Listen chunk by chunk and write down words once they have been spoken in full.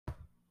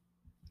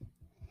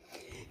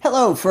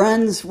Hello,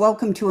 friends.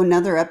 Welcome to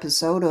another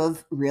episode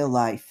of Real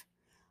Life.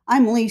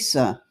 I'm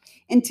Lisa,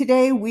 and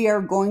today we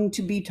are going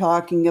to be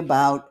talking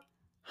about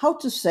how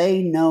to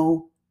say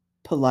no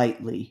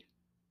politely.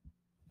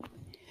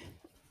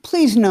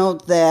 Please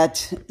note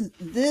that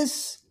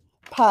this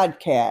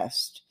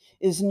podcast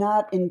is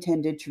not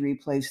intended to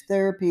replace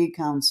therapy,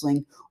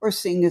 counseling, or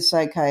seeing a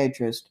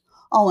psychiatrist.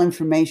 All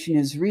information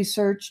is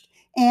researched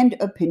and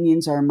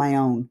opinions are my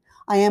own.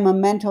 I am a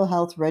mental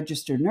health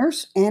registered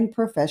nurse and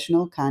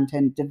professional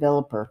content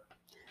developer.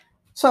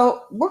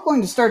 So, we're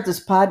going to start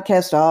this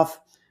podcast off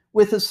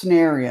with a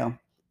scenario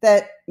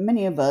that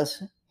many of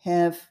us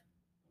have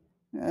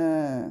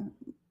uh,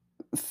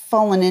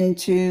 fallen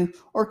into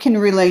or can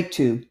relate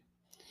to.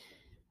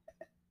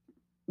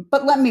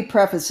 But let me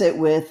preface it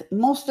with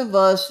most of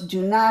us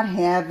do not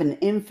have an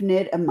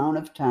infinite amount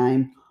of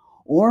time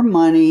or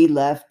money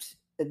left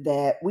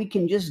that we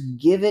can just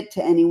give it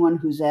to anyone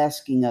who's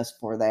asking us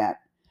for that.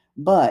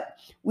 But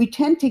we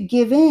tend to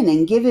give in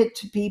and give it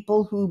to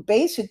people who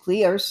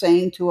basically are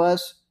saying to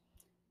us,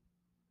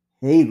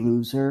 "Hey,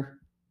 loser."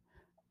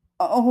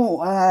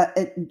 Oh,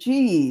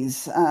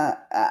 geez.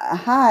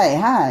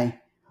 Hi.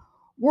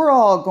 We're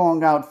all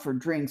going out for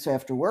drinks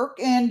after work,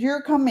 and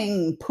you're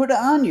coming put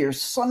on your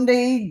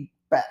Sunday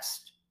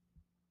best.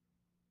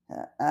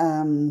 Uh,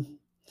 um,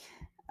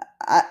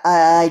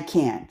 I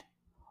can't.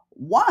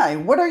 Why?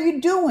 What are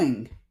you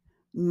doing?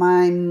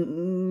 My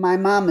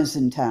mom is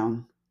in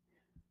town.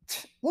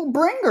 Well,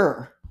 bring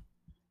her.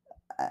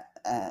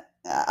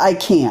 I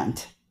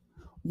can't.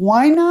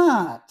 Why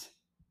not?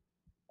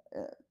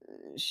 Uh,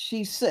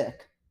 she's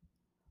sick.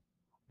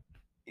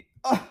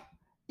 Uh,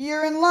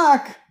 you're in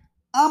luck.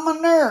 I'm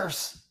a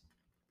nurse.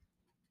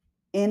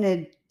 In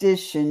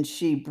addition,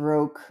 she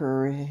broke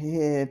her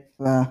hip.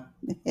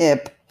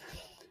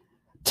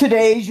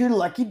 Today's your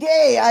lucky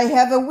day. I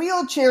have a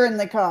wheelchair in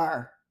the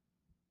car.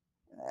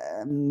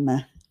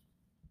 Um,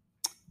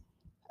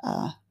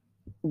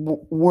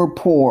 we're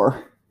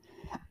poor.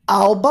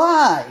 I'll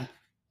buy.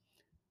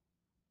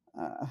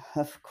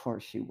 Of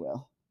course you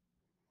will.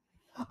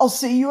 I'll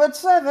see you at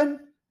 7.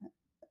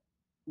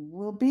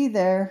 We'll be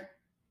there.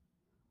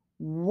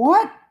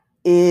 What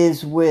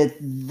is with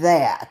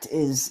that?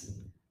 Is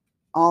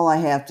all I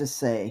have to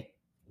say.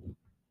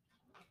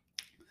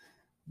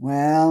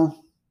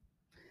 Well,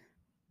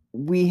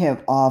 we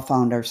have all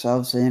found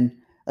ourselves in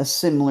a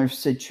similar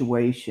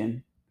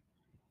situation.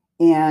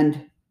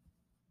 And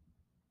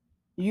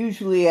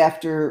usually,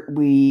 after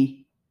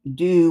we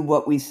do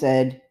what we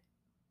said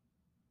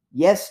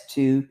yes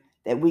to,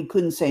 that we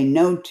couldn't say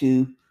no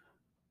to,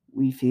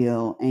 we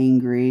feel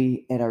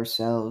angry at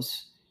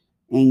ourselves,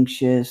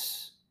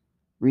 anxious,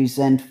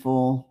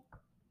 resentful,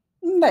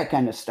 that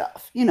kind of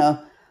stuff.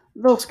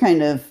 Those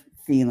kind of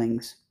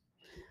feelings.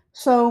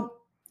 So,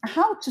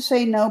 how to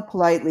say no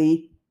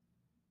politely,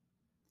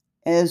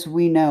 as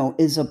we know,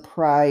 is a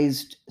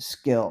prized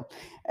skill.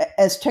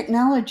 As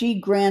technology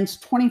grants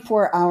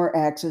 24-hour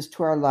access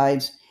to our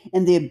lives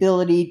and the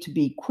ability to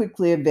be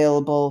quickly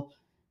available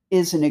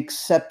is an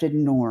accepted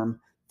norm,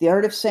 the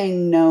art of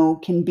saying no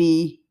can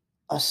be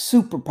a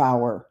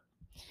superpower.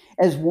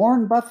 As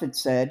Warren Buffett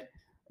said,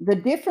 the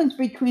difference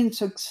between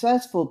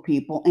successful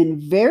people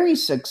and very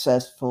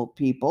successful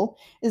people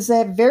is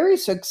that very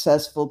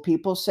successful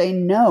people say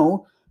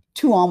no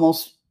to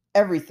almost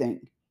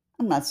everything.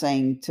 I'm not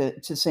saying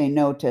to say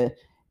no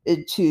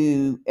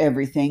to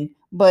everything,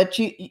 but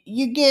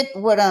you get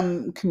what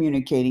I'm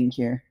communicating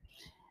here.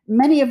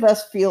 Many of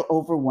us feel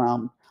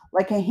overwhelmed,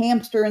 like a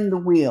hamster in the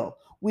wheel.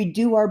 We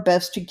do our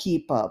best to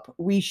keep up.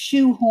 We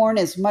shoehorn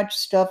as much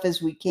stuff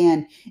as we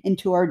can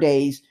into our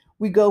days.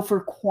 We go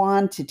for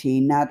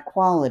quantity, not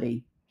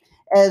quality.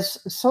 As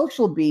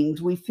social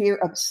beings, we fear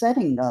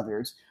upsetting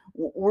others.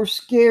 We're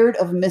scared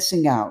of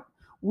missing out.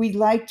 We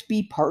like to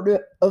be part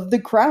of the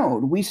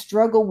crowd. We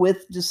struggle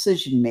with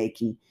decision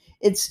making.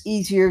 It's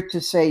easier to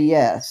say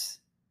yes.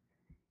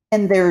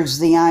 And there's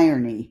the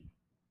irony.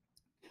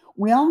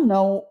 We all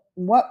know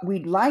what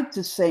we'd like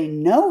to say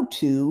no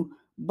to,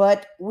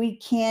 but we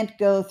can't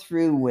go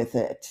through with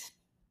it.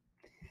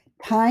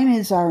 Time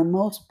is our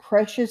most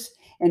precious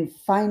and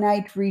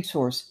finite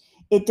resource.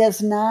 It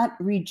does not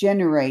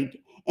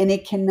regenerate and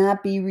it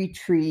cannot be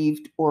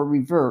retrieved or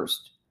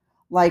reversed.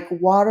 Like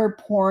water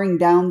pouring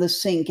down the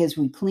sink as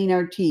we clean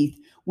our teeth,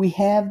 we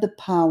have the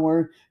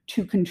power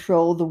to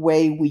control the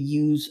way we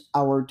use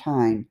our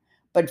time.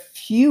 But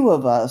few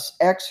of us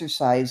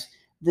exercise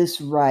this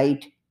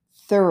right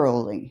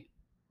thoroughly.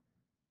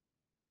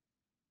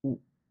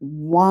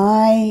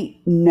 Why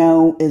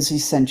no is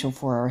essential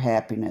for our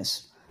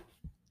happiness?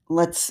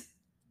 Let's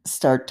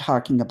start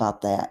talking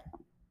about that.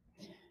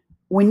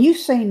 When you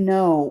say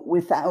no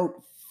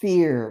without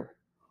fear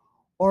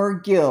or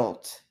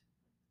guilt,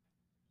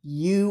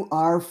 you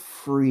are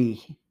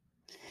free.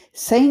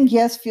 Saying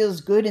yes feels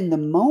good in the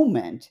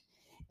moment.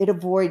 It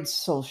avoids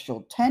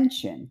social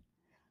tension.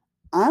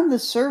 On the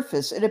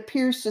surface, it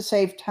appears to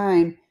save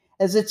time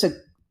as it's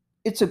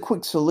a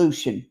quick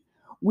solution.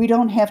 We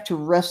don't have to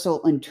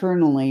wrestle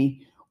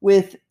internally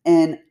with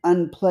an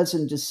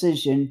unpleasant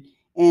decision.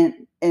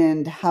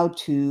 and how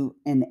to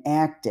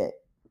enact it.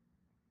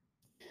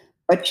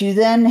 But you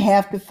then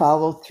have to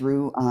follow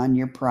through on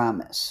your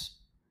promise.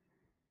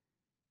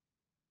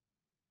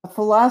 A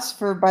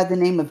philosopher by the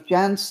name of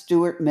John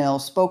Stuart Mill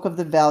spoke of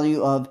the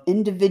value of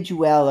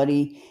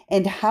individuality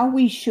and how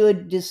we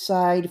should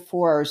decide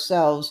for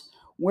ourselves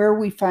where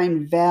we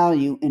find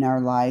value in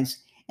our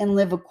lives and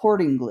live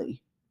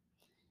accordingly.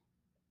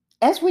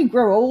 As we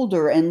grow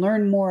older and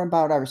learn more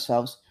about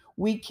ourselves,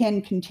 we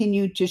can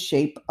continue to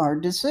shape our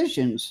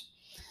decisions.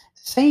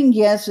 Saying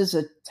yes is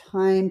a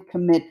time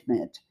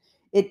commitment.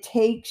 It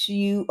takes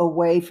you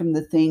away from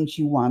the things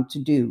you want to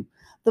do,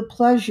 the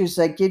pleasures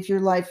that give your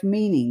life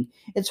meaning.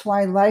 It's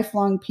why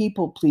lifelong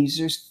people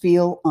pleasers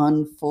feel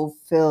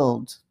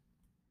unfulfilled.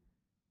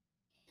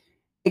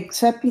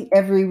 Accepting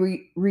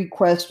every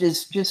request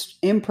is just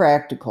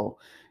impractical.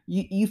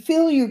 You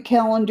fill your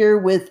calendar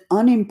with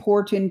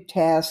unimportant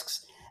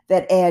tasks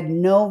that add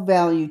no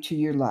value to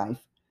your life.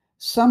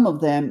 Some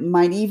of them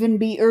might even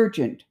be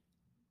urgent,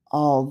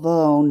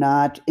 although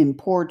not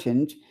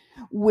important,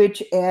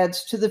 which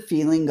adds to the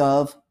feeling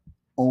of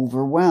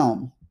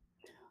overwhelm.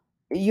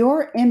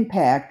 Your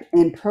impact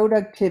and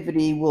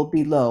productivity will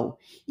be low.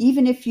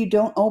 Even if you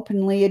don't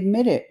openly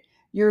admit it,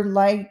 you're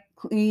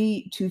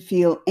likely to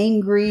feel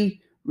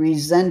angry,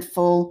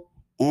 resentful,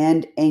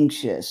 and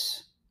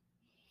anxious.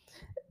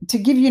 To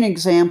give you an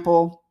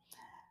example,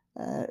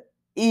 uh,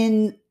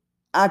 in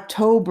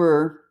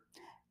October,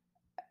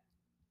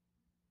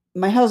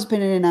 my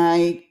husband and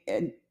I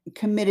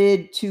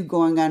committed to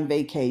going on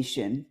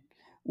vacation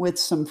with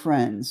some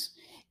friends.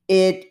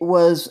 It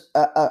was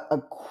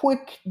a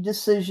quick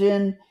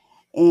decision,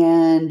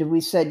 and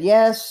we said,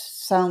 yes,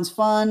 sounds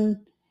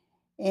fun.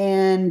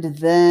 And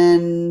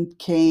then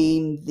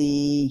came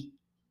the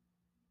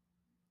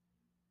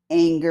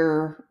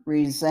anger,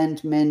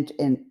 resentment,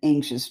 and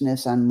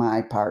anxiousness on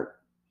my part.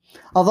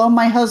 Although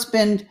my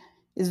husband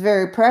is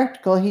very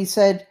practical, he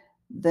said,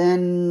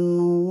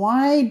 then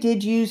why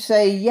did you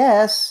say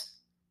yes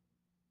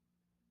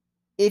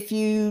if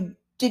you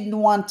didn't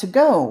want to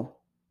go?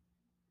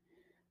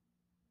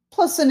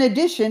 Plus, in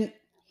addition,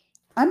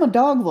 I'm a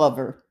dog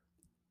lover,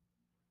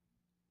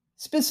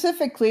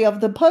 specifically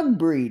of the pug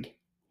breed.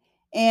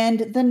 And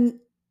the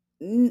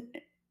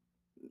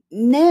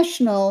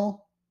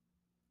National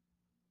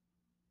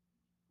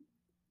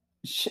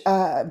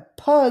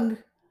Pug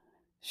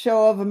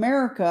Show of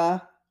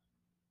America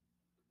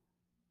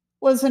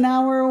was an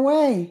hour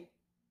away.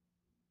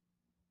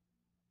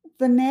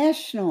 The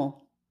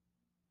National.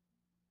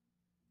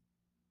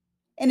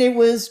 And it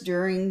was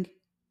during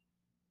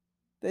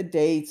the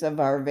dates of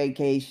our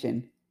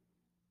vacation.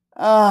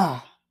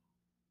 Ah,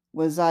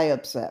 was I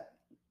upset.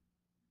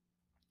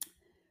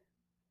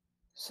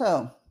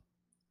 So,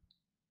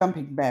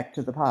 jumping back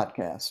to the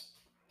podcast.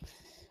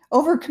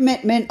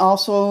 Overcommitment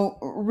also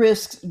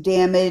risks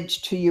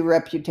damage to your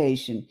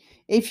reputation.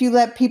 If you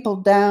let people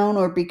down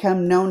or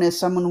become known as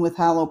someone with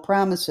hollow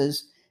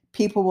promises,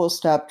 people will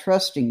stop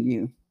trusting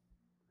you.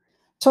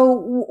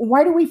 So,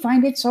 why do we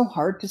find it so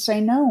hard to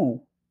say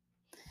no?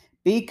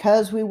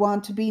 Because we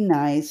want to be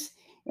nice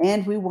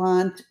and we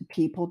want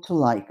people to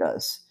like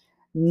us.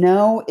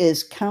 No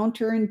is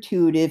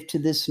counterintuitive to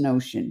this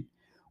notion.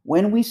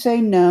 When we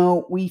say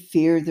no, we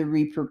fear the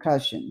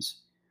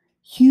repercussions.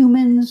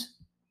 Humans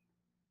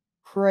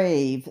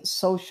crave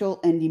social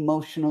and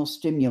emotional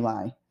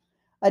stimuli.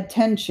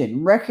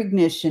 Attention,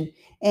 recognition,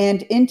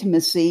 and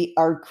intimacy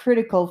are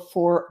critical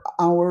for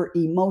our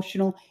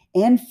emotional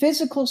and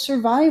physical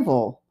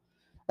survival.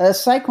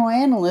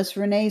 Psychoanalyst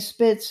Renee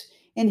Spitz,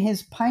 in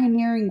his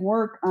pioneering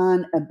work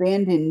on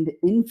abandoned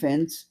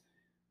infants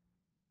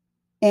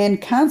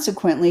and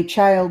consequently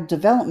child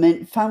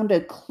development, found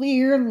a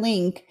clear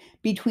link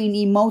between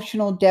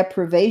emotional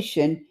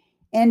deprivation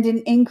and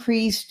an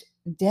increased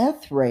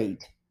death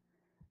rate.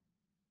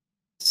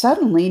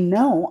 Suddenly,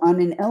 no on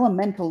an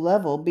elemental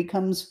level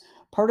becomes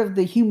part of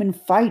the human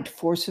fight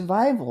for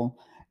survival.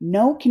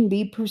 No can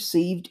be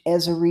perceived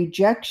as a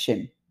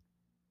rejection.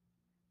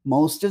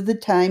 Most of the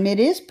time, it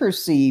is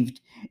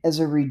perceived as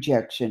a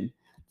rejection,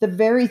 the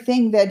very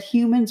thing that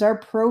humans are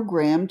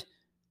programmed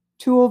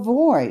to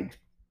avoid.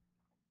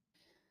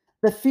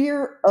 The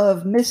fear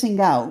of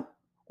missing out,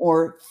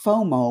 or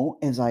FOMO,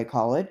 as I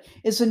call it,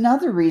 is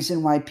another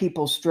reason why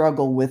people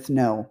struggle with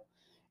no.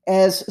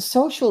 As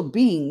social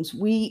beings,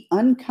 we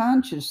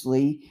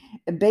unconsciously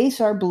base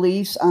our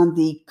beliefs on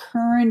the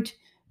current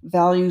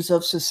values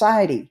of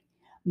society.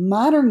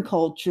 Modern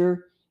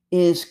culture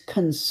is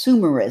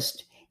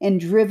consumerist and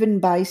driven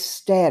by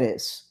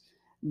status.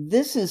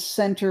 This is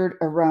centered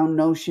around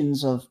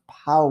notions of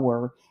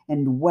power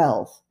and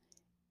wealth.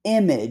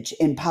 Image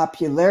and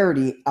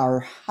popularity are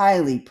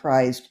highly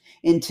prized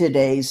in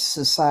today's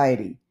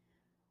society.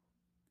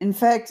 In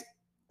fact,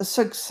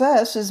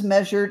 success is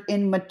measured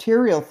in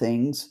material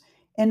things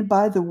and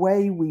by the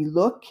way we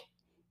look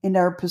and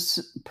are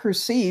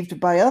perceived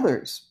by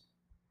others.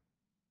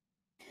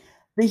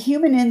 The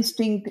human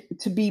instinct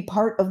to be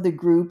part of the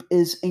group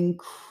is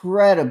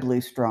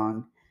incredibly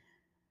strong.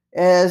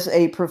 As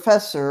a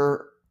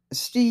professor,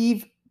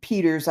 Steve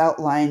Peters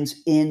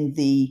outlines in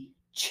The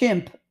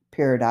Chimp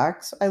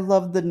Paradox. I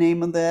love the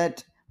name of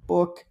that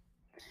book.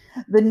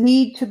 The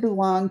need to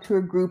belong to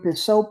a group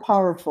is so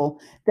powerful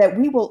that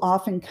we will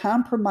often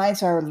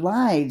compromise our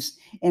lives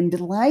and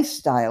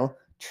lifestyle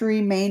to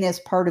remain as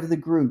part of the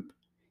group.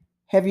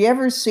 Have you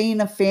ever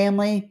seen a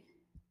family?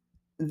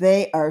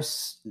 They are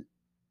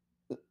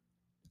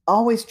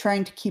always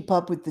trying to keep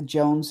up with the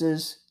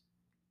Joneses,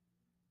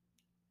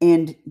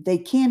 and they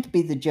can't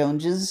be the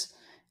Joneses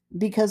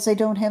because they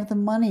don't have the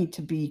money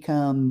to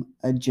become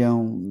a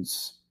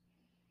Jones.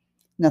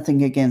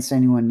 Nothing against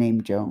anyone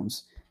named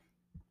Jones.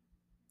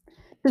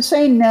 To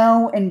say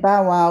no and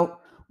bow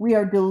out, we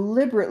are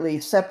deliberately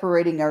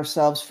separating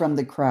ourselves from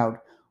the crowd.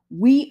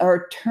 We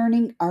are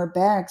turning our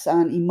backs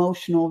on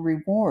emotional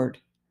reward.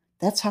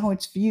 That's how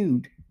it's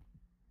viewed.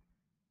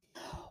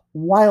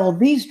 While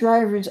these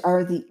drivers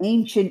are the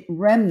ancient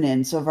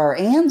remnants of our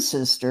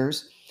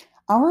ancestors,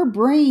 our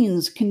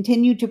brains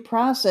continue to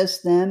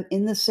process them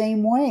in the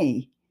same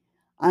way.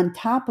 On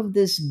top of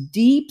this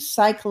deep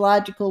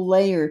psychological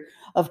layer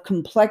of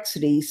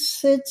complexity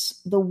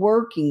sits the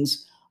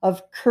workings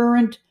of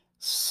current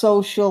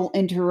social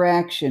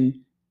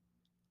interaction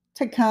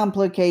to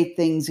complicate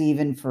things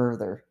even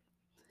further.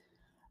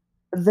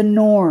 The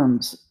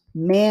norms,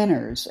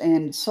 manners,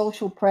 and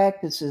social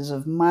practices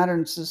of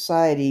modern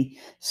society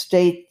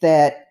state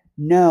that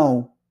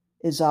no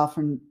is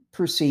often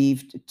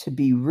perceived to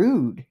be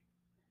rude.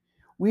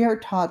 We are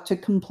taught to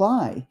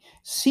comply,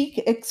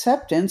 seek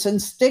acceptance,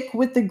 and stick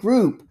with the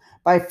group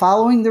by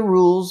following the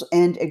rules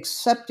and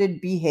accepted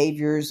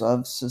behaviors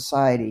of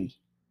society.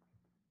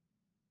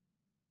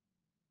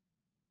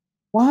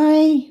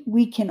 Why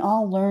we can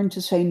all learn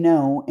to say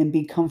no and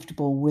be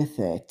comfortable with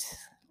it.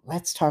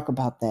 Let's talk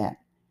about that.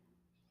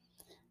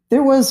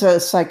 There was a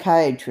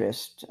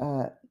psychiatrist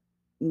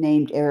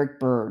named Eric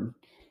Berne,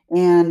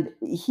 and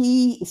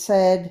he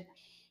said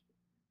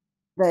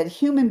that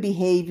human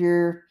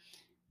behavior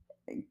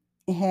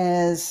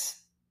has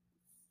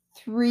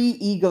three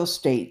ego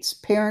states: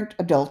 parent,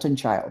 adult, and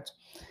child.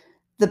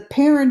 The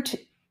parent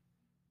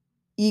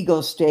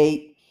ego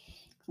state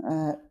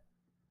uh,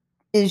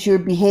 is your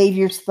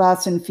behaviors,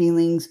 thoughts, and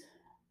feelings,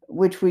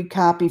 which we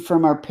copy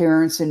from our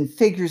parents and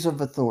figures of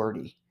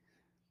authority.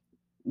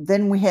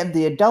 Then we have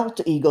the adult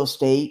ego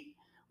state,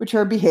 which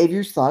are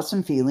behaviors, thoughts,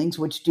 and feelings,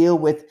 which deal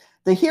with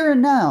the here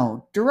and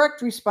now,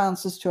 direct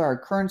responses to our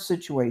current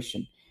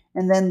situation.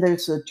 And then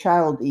there's the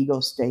child ego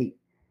state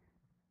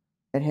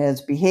that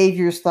has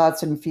behaviors,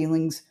 thoughts, and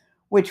feelings,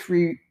 which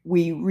we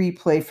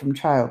replay from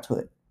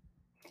childhood.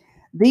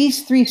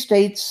 These three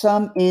states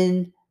sum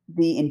in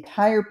the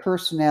entire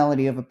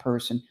personality of a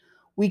person.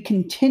 We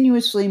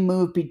continuously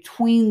move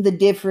between the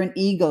different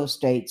ego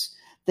states.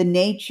 The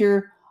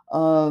nature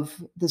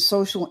of the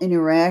social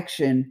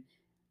interaction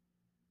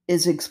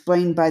is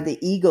explained by the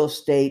ego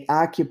state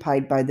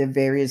occupied by the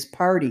various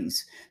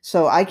parties.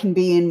 So I can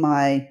be in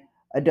my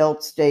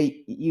adult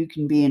state, you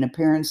can be in a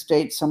parent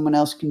state, someone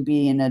else can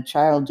be in a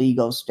child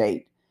ego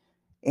state.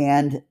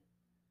 And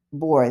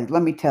boy,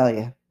 let me tell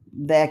you,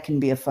 that can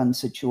be a fun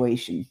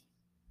situation.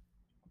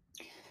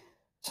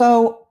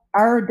 So,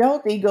 our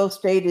adult ego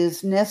state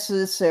is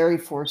necessary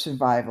for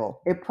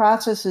survival. It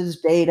processes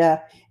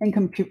data and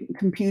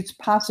computes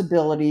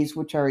possibilities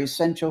which are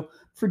essential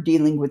for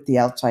dealing with the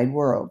outside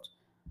world.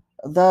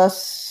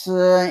 Thus,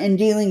 in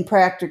dealing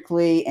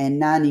practically and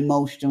non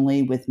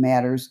emotionally with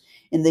matters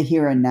in the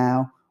here and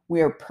now,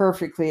 we are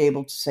perfectly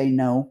able to say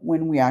no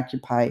when we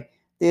occupy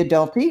the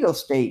adult ego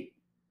state.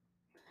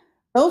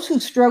 Those who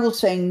struggle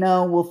saying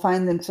no will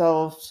find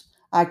themselves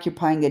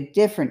occupying a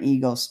different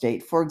ego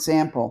state. For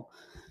example,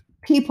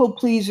 people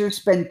pleasers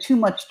spend too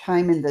much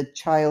time in the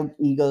child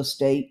ego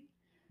state,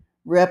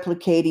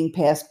 replicating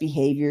past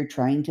behavior,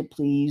 trying to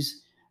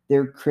please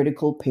their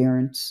critical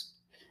parents.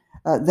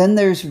 Then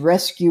there's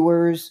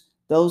rescuers,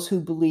 those who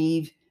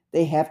believe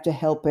they have to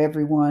help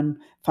everyone,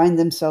 find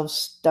themselves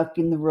stuck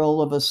in the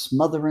role of a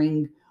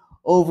smothering,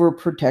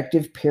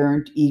 overprotective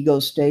parent ego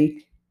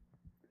state.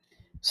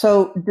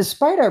 So,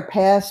 despite our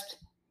past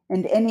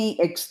and any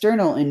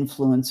external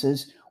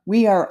influences,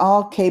 we are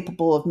all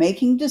capable of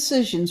making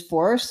decisions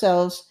for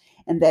ourselves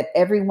and that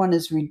everyone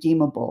is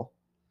redeemable.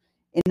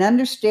 In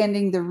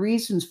understanding the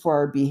reasons for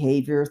our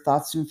behavior,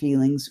 thoughts, and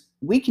feelings,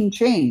 we can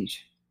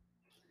change.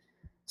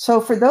 So,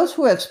 for those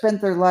who have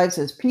spent their lives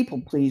as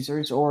people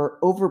pleasers or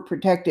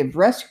overprotective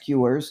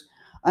rescuers,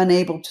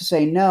 unable to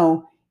say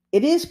no,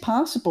 it is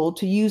possible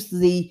to use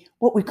the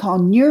what we call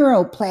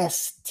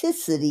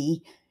neuroplasticity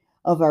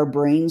of our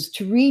brains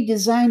to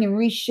redesign and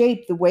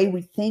reshape the way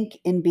we think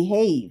and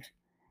behave.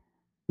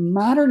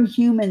 Modern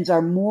humans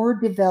are more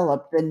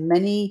developed than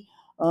many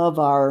of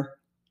our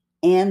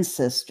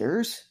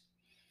ancestors.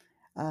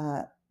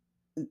 Uh,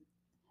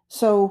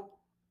 so,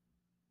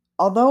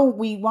 although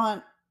we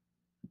want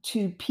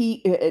to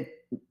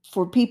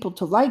for people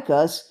to like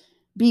us,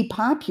 be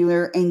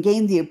popular, and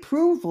gain the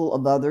approval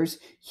of others,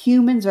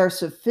 humans are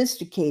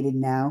sophisticated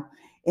now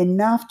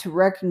enough to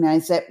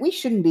recognize that we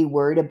shouldn't be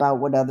worried about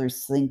what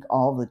others think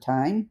all the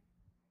time.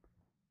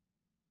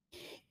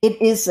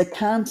 It is a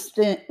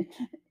constant,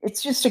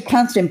 it's just a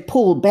constant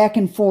pull back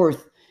and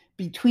forth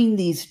between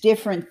these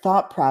different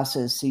thought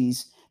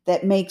processes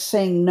that make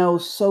saying no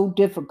so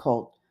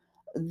difficult.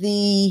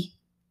 The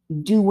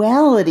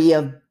duality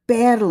of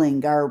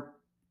battling our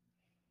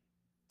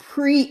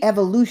pre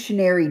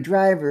evolutionary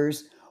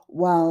drivers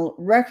while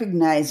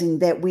recognizing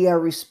that we are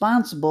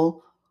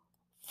responsible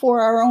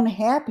for our own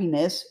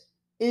happiness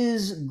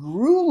is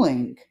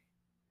grueling.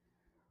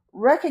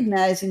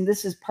 Recognizing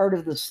this is part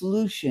of the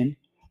solution,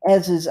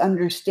 as is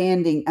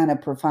understanding on a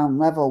profound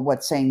level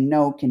what saying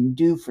no can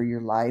do for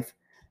your life,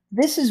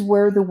 this is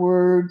where the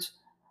words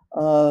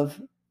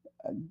of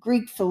a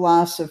Greek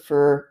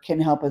philosopher can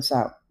help us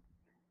out.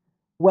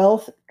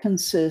 Wealth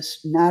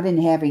consists not in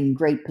having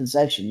great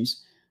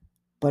possessions,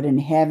 but in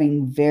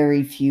having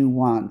very few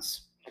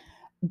wants.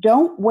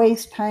 Don't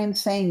waste time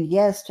saying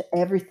yes to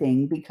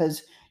everything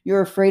because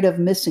you're afraid of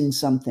missing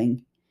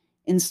something.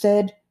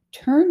 Instead,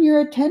 turn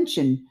your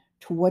attention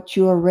to what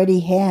you already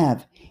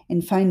have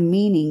and find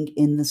meaning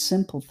in the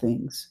simple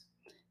things.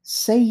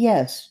 Say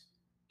yes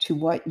to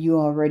what you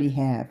already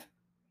have.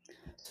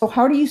 So,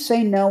 how do you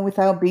say no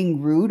without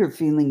being rude or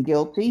feeling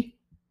guilty?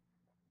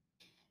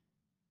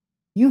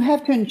 You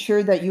have to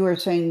ensure that you are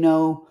saying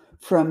no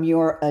from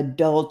your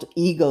adult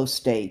ego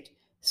state.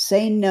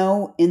 Say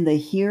no in the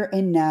here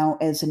and now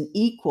as an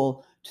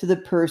equal to the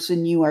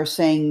person you are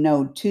saying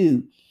no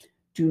to.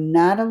 Do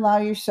not allow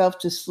yourself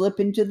to slip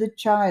into the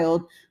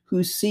child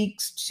who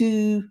seeks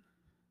to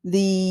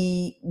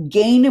the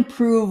gain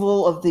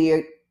approval of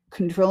the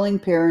controlling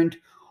parent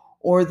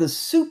or the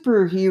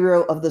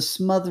superhero of the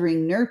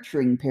smothering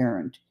nurturing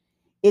parent.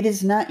 It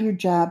is not your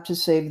job to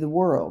save the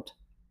world.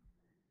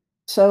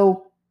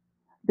 So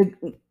the,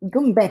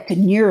 going back to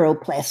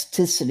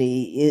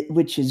neuroplasticity,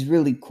 which is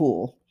really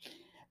cool,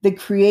 the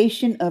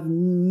creation of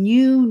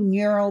new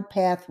neural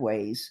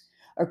pathways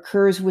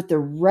occurs with the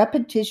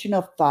repetition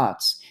of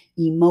thoughts,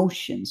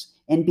 emotions,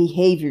 and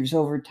behaviors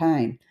over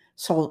time.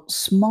 So,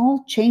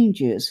 small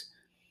changes,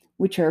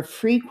 which are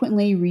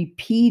frequently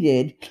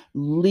repeated,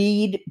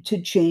 lead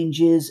to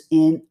changes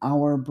in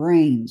our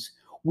brains.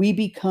 We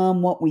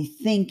become what we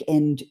think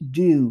and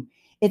do.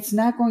 It's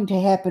not going to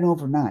happen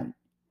overnight.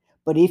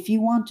 But if you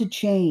want to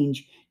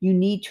change, you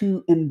need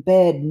to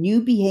embed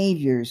new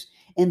behaviors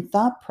and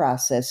thought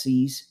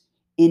processes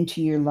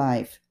into your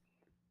life.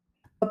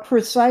 But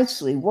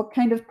precisely what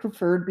kind of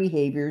preferred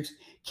behaviors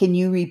can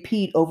you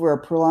repeat over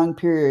a prolonged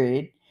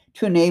period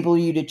to enable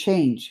you to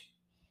change?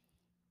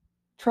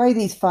 Try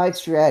these 5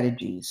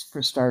 strategies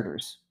for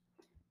starters.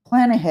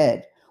 Plan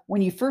ahead.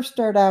 When you first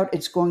start out,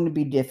 it's going to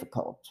be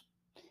difficult.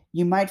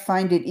 You might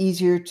find it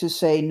easier to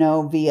say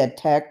no via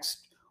text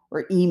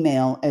or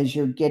email as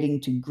you're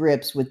getting to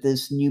grips with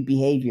this new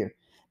behavior.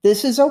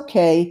 This is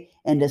okay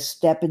and a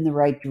step in the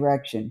right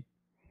direction.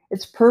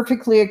 It's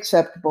perfectly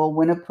acceptable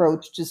when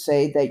approached to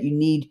say that you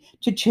need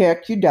to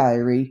check your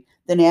diary,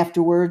 then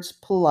afterwards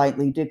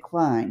politely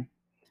decline.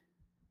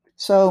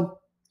 So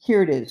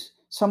here it is.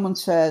 Someone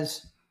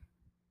says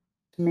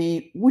to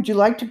me, "Would you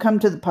like to come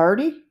to the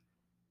party?"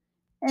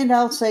 And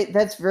I'll say,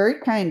 "That's very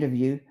kind of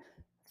you.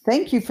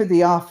 Thank you for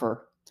the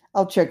offer.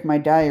 I'll check my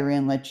diary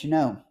and let you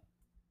know."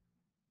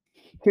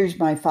 Here's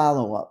my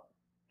follow up.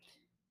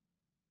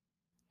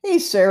 "Hey,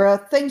 Sarah,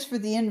 thanks for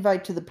the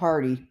invite to the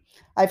party.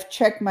 I've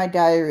checked my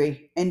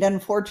diary, and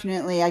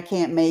unfortunately, I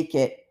can't make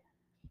it.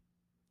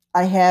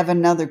 I have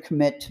another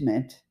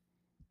commitment.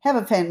 Have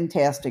a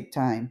fantastic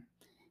time."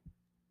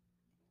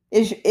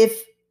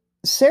 If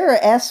Sarah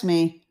asks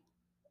me,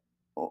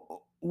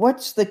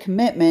 "What's the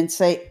commitment?"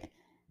 say,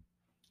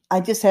 "I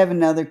just have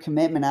another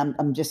commitment.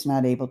 I'm just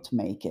not able to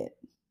make it."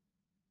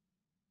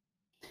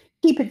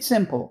 Keep it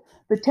simple.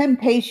 The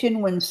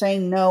temptation when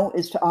saying no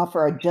is to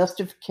offer a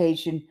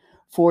justification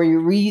for your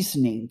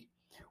reasoning.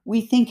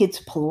 We think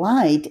it's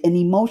polite and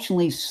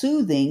emotionally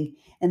soothing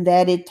and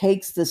that it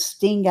takes the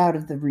sting out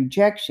of the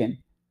rejection.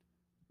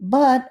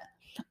 But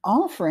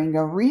offering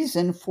a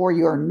reason for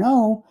your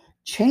no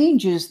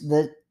changes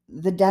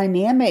the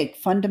dynamic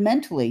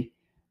fundamentally.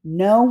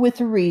 No with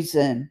a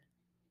reason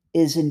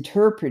is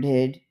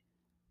interpreted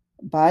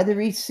by the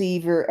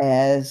receiver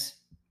as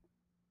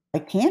 "I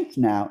can't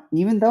now,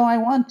 even though I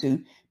want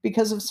to,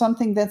 because of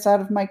something that's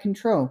out of my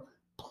control.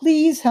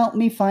 Please help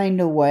me find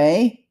a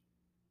way."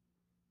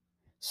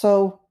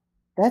 So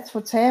that's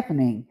what's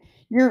happening.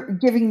 You're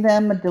giving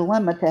them a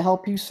dilemma to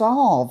help you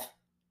solve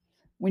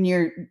when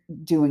you're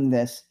doing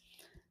this.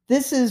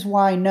 This is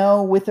why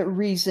no with a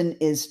reason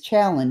is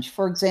challenge.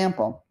 For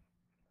example,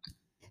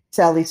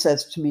 Sally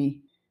says to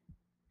me,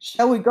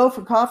 "Shall we go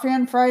for coffee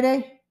on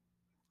Friday?"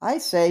 I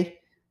say,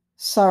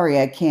 "Sorry,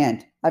 I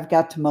can't. I've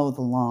got to mow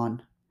the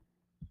lawn."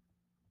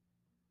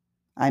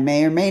 I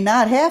may or may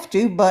not have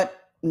to,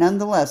 but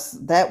nonetheless,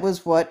 that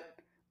was what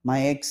my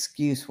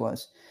excuse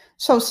was.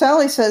 So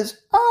Sally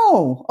says,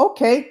 "Oh,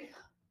 okay,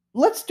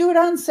 let's do it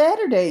on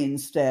Saturday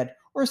instead."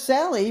 Or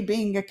Sally,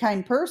 being a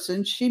kind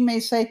person, she may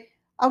say,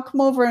 "I'll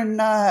come over and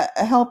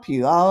help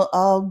you.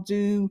 I'll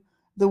do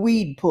the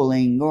weed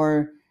pulling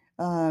or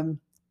um,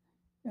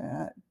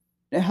 uh,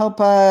 help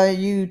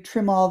you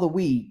trim all the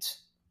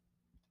weeds."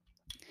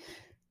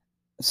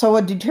 So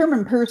a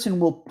determined person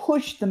will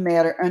push the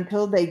matter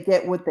until they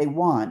get what they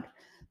want.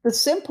 The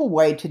simple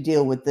way to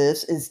deal with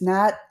this is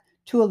not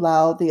to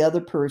allow the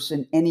other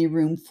person any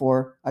room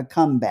for a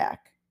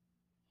comeback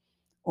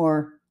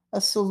or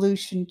a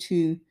solution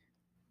to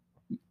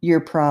your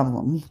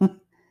problem.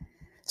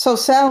 So,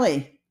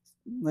 Sally,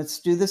 let's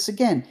do this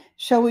again.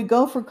 Shall we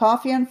go for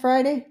coffee on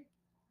Friday?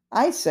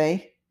 I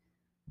say,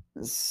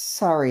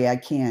 sorry, I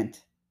can't.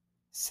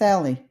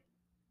 Sally,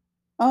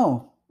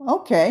 oh,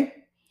 okay.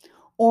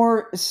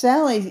 Or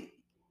Sally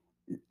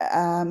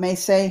may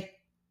say,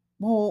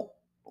 well,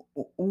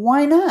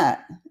 why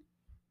not?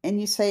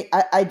 And you say,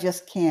 I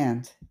just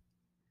can't.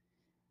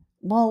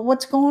 Well,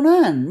 what's going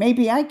on?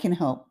 Maybe I can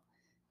help.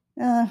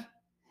 Uh,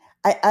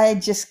 I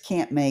just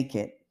can't make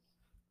it.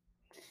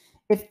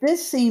 If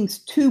this seems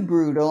too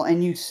brutal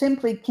and you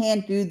simply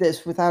can't do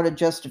this without a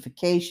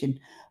justification,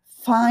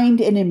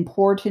 find an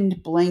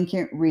important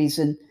blanket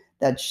reason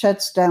that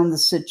shuts down the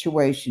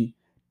situation.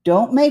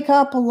 Don't make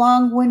up a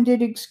long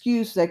winded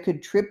excuse that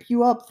could trip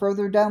you up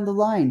further down the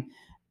line.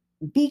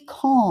 Be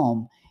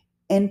calm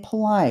and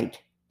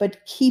polite,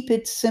 but keep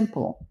it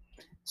simple.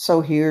 So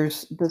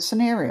here's the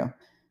scenario.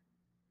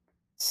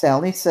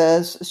 Sally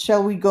says,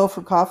 shall we go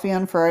for coffee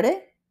on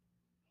Friday?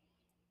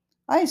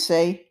 I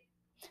say,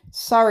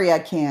 sorry, I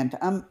can't.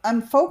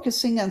 I'm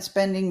focusing on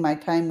spending my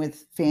time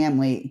with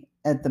family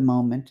at the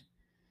moment.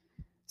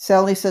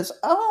 Sally says,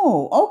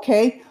 oh,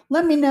 okay.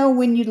 Let me know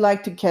when you'd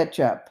like to catch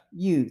up.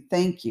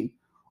 Thank you.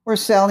 Or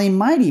Sally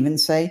might even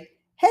say,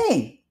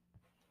 hey,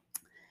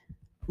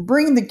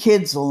 bring the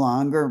kids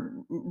along or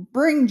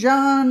bring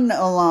John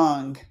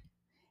along.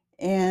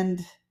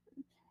 And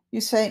you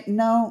say,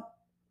 no,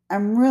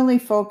 I'm really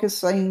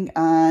focusing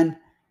on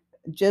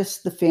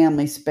just the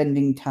family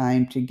spending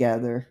time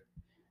together.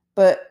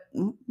 But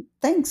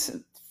thanks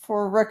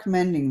for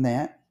recommending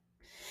that.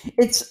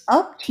 It's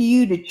up to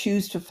you to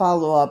choose to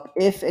follow up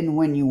if and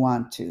when you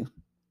want to.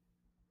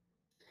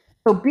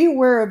 So be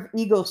aware of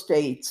ego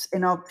states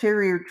and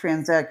ulterior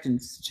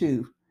transactions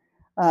too.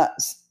 Uh,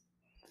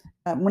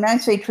 when I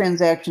say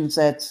transactions,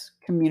 that's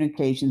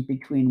communications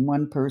between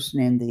one person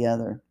and the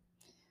other.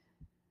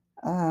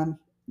 Um,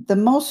 the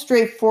most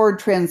straightforward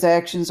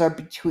transactions are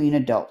between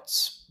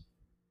adults.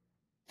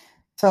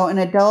 So, an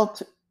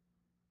adult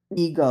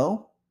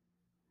ego,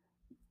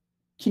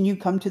 can you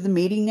come to the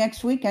meeting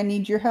next week? I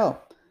need your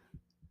help.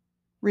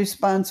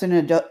 Response in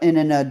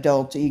an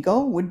adult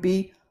ego would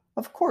be,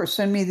 of course,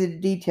 send me the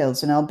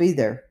details and I'll be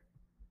there.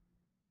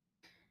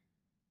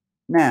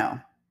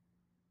 Now,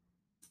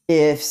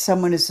 if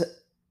someone is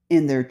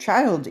in their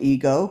child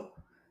ego,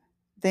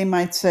 they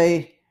might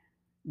say,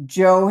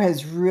 Joe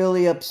has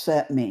really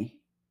upset me.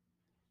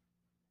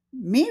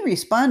 Me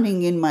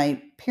responding in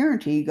my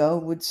parent ego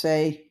would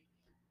say,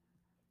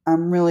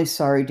 I'm really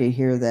sorry to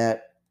hear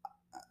that.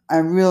 I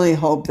really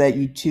hope that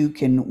you two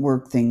can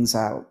work things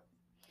out.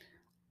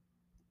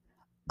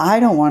 I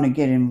don't want to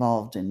get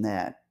involved in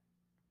that.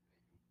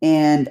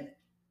 And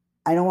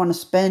I don't want to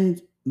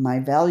spend my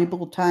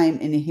valuable time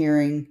in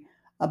hearing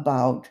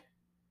about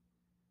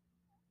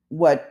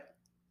what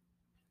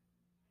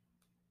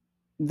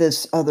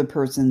this other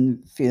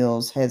person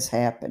feels has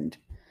happened.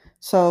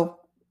 So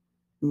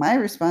my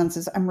response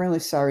is, I'm really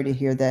sorry to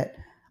hear that.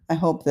 I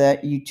hope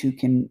that you two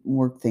can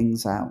work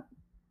things out.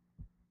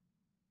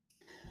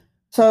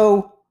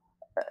 So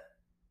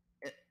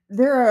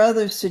there are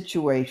other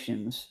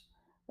situations,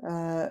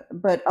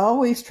 but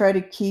always try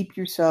to keep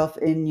yourself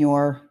in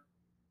your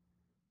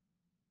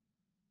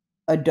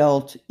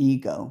adult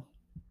ego.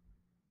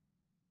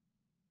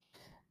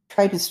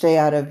 Try to stay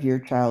out of your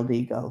child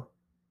ego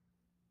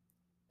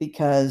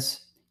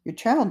because your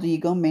child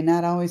ego may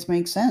not always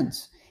make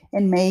sense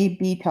and may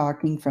be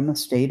talking from a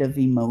state of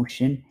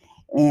emotion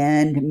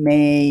and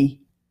may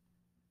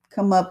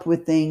come up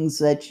with things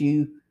that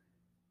you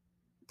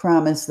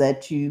promise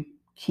that you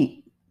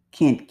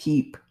can't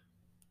keep,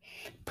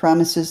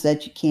 promises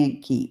that you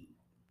can't keep.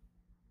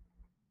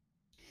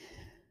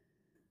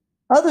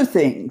 Other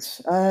things.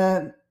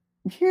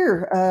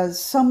 Here,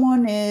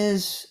 someone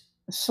is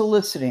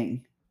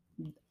soliciting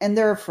and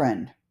they're a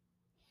friend.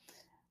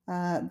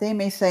 They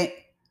may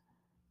say,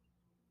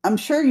 I'm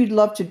sure you'd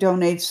love to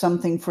donate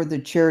something for the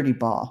charity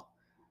ball.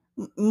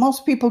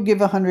 Most people give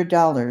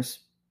 $100.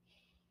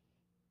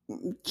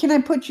 Can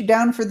I put you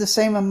down for the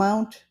same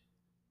amount?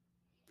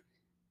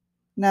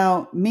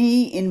 Now,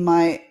 me in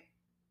my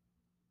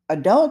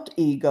adult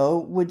ego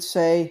would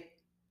say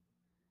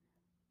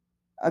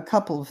a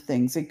couple of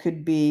things. It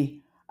could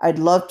be, I'd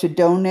love to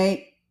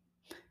donate.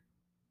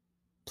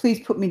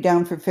 Please put me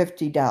down for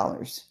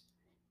 $50.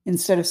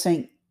 Instead of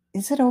saying,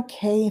 is it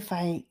okay if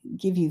I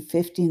give you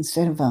 50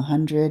 instead of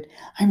 100?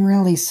 I'm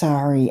really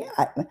sorry.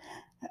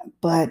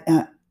 But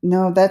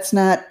no, that's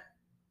not,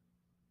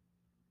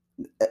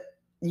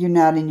 you're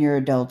not in your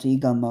adult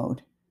ego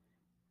mode.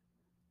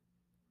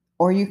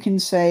 Or you can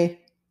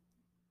say,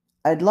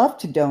 I'd love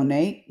to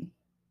donate,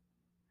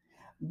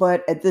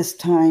 but at this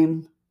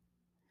time,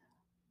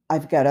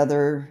 I've got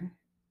other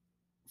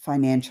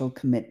financial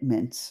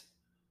commitments.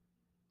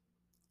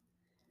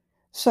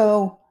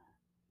 So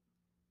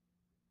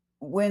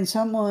when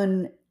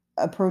someone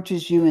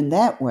approaches you in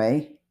that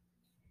way,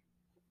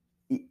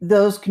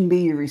 those can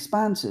be your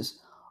responses.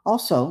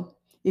 Also,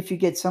 if you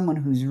get someone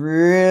who's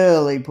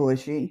really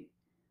pushy,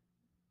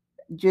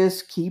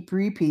 just keep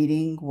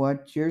repeating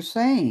what you're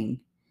saying.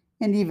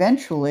 And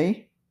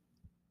eventually,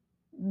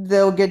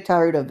 they'll get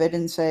tired of it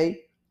and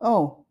say,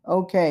 "Oh,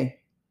 okay."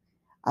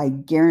 I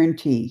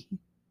guarantee.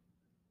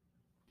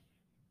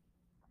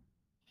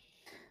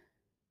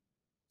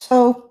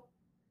 So,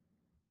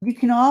 you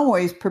can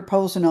always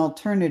propose an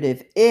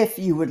alternative if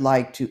you would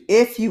like to.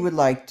 If you would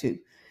like to.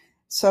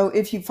 So,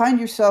 if you find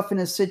yourself in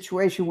a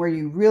situation where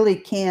you really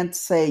can't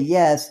say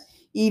yes,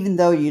 even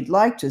though you'd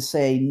like to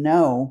say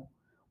no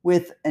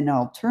with an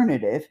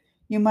alternative,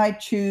 you might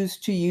choose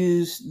to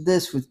use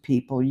this with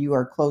people you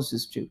are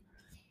closest to.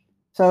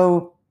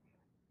 So,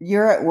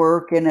 you're at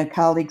work and a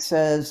colleague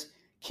says,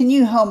 "Can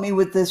you help me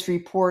with this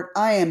report?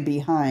 I am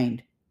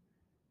behind."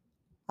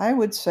 I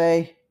would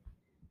say,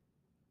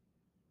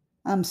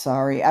 "I'm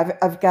sorry.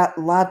 I've got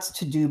lots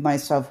to do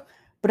myself,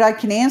 but I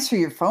can answer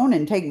your phone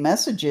and take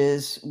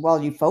messages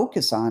while you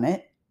focus on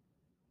it."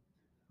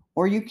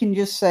 Or you can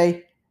just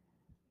say,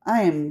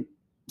 "I am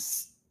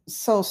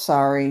so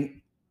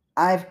sorry.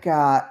 I've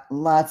got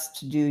lots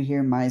to do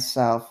here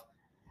myself.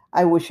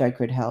 I wish I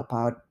could help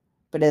out,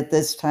 but at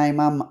this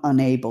time I'm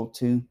unable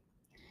to."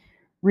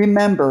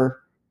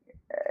 Remember,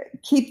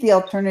 keep the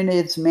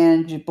alternatives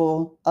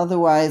manageable,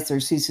 otherwise, there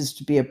ceases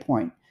to be a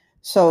point.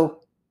 So,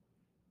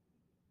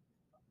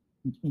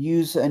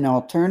 use an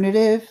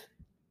alternative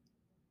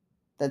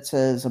that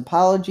says,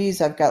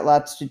 "Apologies, I've got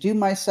lots to do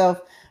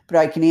myself, but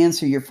I can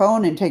answer your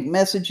phone and take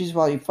messages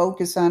while you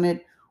focus on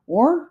it."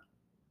 Or,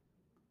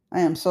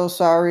 "I am so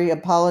sorry,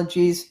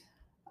 apologies,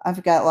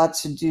 I've got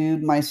lots to do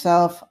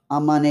myself.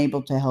 I'm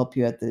unable to help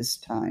you at this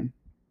time."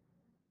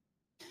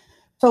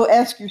 So,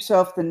 ask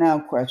yourself the now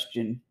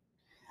question.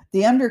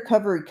 The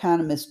undercover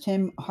economist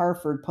Tim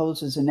Harford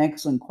poses an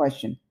excellent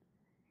question.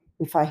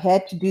 If I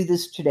had to do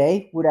this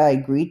today, would I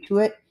agree to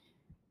it?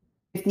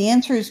 If the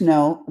answer is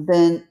no,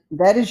 then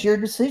that is your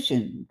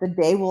decision. The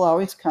day will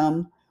always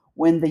come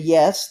when the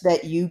yes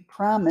that you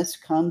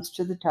promised comes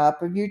to the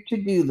top of your to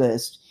do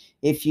list.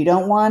 If you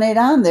don't want it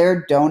on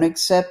there, don't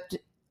accept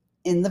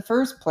in the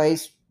first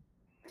place.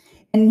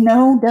 And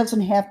no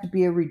doesn't have to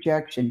be a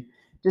rejection.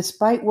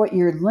 Despite what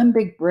your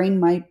limbic brain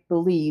might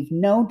believe,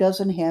 no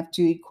doesn't have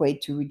to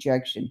equate to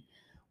rejection.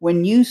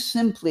 When you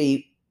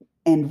simply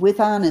and with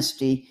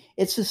honesty,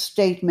 it's a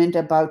statement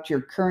about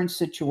your current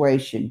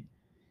situation.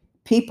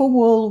 People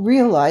will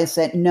realize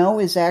that no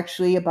is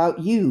actually about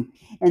you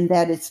and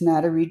that it's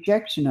not a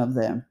rejection of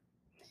them.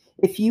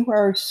 If you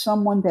are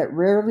someone that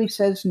rarely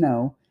says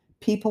no,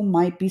 people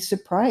might be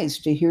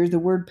surprised to hear the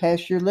word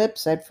pass your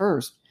lips at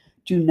first.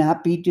 Do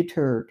not be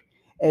deterred.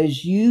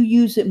 As you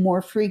use it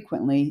more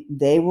frequently,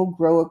 they will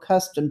grow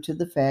accustomed to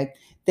the fact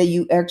that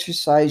you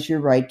exercise your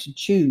right to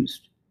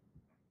choose.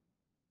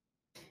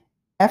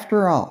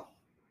 After all,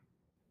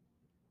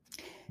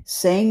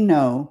 saying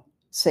no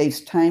saves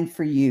time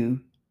for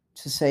you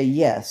to say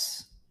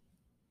yes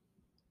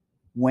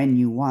when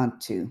you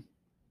want to.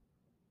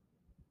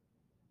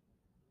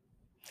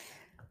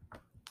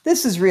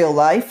 This is real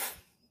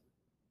life.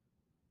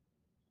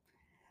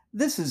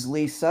 This is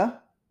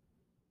Lisa.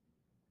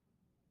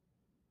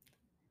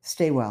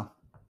 Stay well.